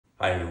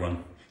Hi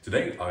everyone.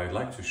 Today I'd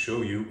like to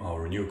show you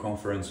our new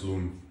conference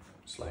room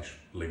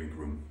 / living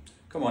room.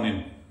 Come on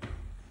in.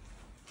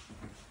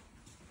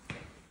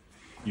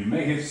 You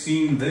may have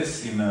seen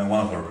this in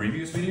one of our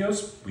previous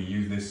videos. We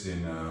used this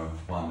in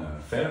one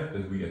fair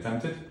that we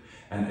attempted.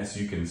 And as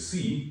you can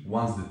see,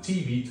 once the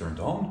TV turned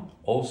on,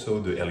 also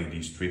the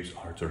LED strips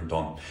are turned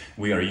on.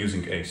 We are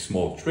using a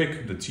small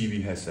trick. The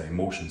TV has a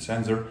motion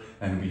sensor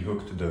and we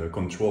hooked the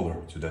controller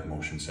to that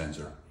motion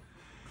sensor.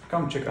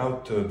 Come check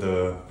out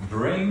the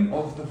brain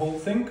of the whole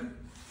thing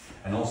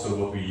and also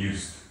what we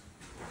used.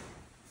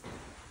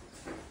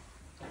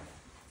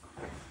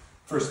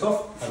 First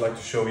off, I'd like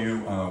to show you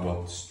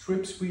what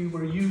strips we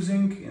were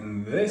using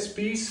in this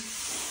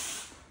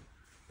piece.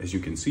 As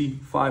you can see,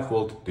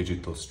 5-volt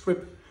digital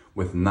strip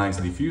with nice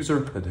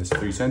diffuser that has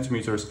 3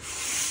 centimeters,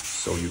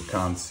 so you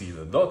can't see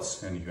the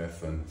dots and you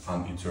have an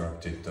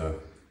uninterrupted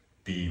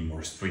beam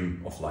or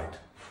stream of light.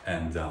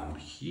 And down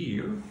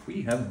here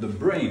we have the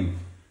brain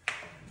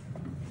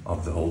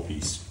of the whole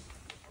piece.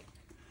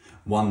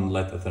 One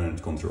LED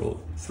Ethernet controller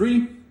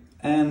 3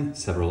 and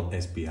several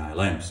SPI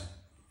lamps.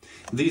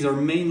 These are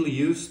mainly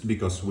used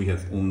because we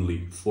have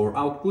only 4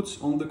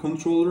 outputs on the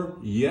controller,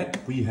 yet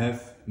we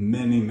have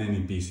many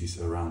pieces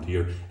around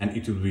here and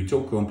it would be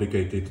too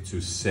complicated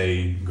to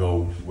say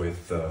go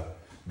with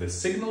the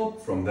signal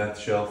from that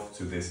shelf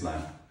to this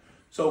lamp.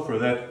 So for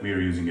that we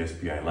are using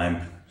SPI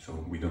lamp,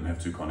 so we don't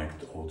have to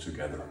connect all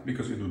together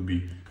because it would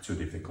be too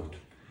difficult.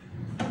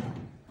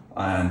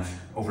 And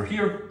over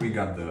here we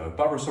got the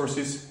power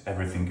sources.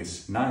 Everything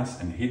is nice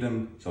and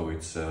hidden, so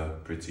it's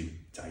pretty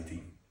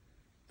tidy.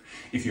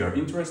 If you are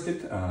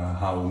interested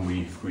how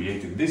we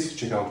created this,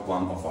 check out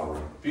one of our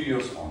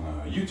videos on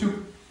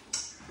YouTube.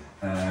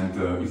 And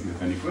if you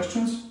have any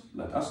questions,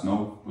 let us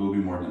know. We'll be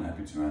more than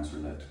happy to answer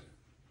that.